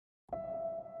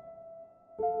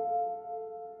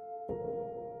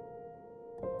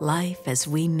Life as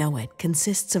we know it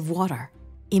consists of water.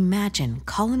 Imagine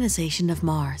colonization of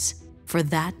Mars. For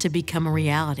that to become a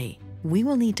reality, we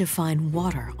will need to find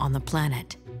water on the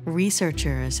planet.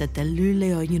 Researchers at the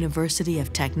Luleå University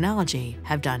of Technology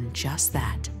have done just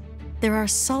that. There are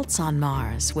salts on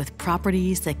Mars with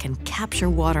properties that can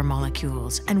capture water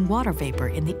molecules and water vapor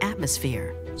in the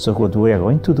atmosphere. So what we are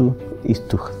going to do is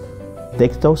to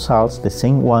take those salts, the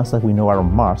same ones that we know are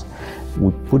on Mars,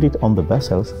 we put it on the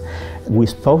vessels, we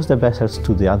expose the vessels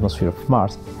to the atmosphere of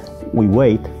Mars, we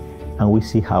wait, and we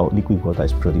see how liquid water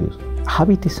is produced.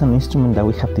 HABIT is an instrument that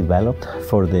we have developed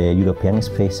for the European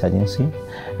Space Agency.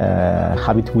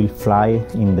 HABIT will fly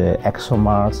in the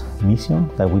ExoMars mission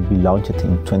that will be launched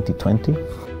in 2020.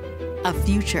 A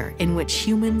future in which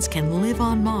humans can live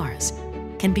on Mars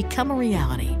can become a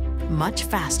reality much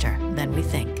faster than we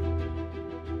think.